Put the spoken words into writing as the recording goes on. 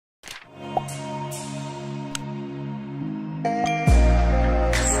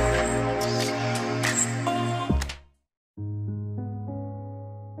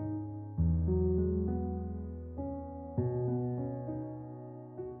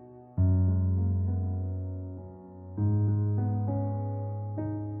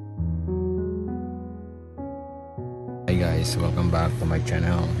guys, welcome back to my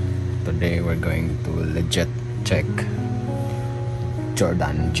channel. Today we're going to legit check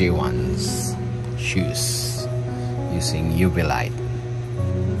Jordan J1's shoes using UV light.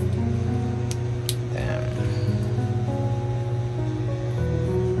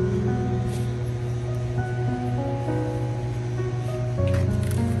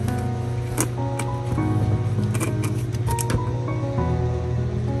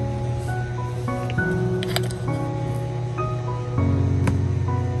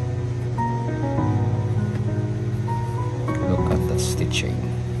 Look at the stitching.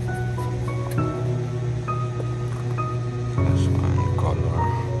 This one color.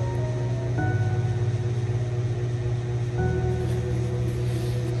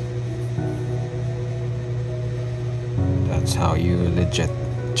 That's how you legit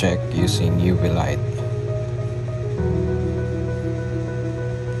check using UV light.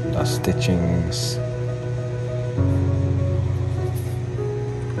 The stitchings.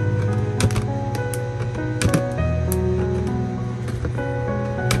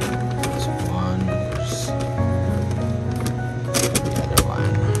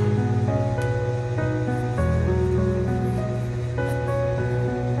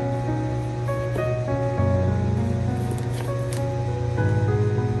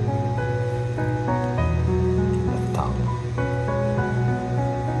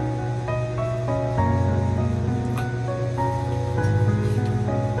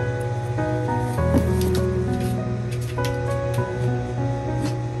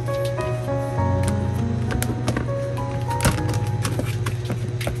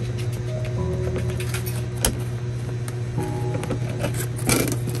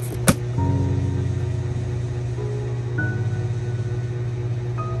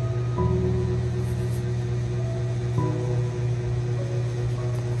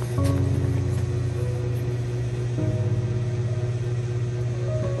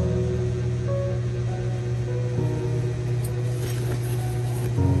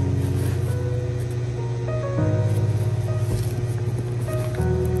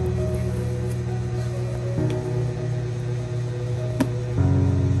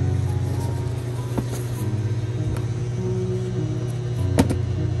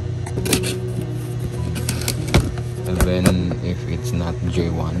 Even if it's not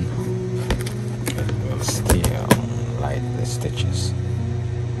J1, still light the stitches.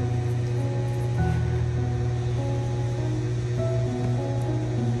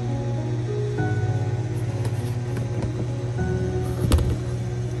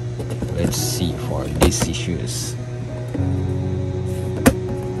 Let's see for DC shoes.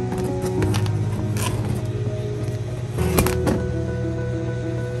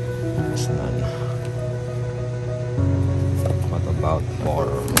 There's none. What about for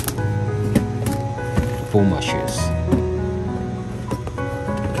Puma shoes?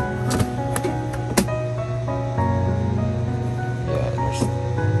 Yeah, there's.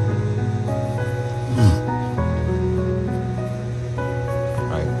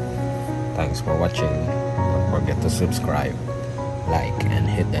 Right. Thanks for watching. Don't forget to subscribe, like, and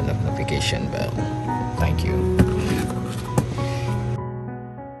hit the notification bell. Thank you.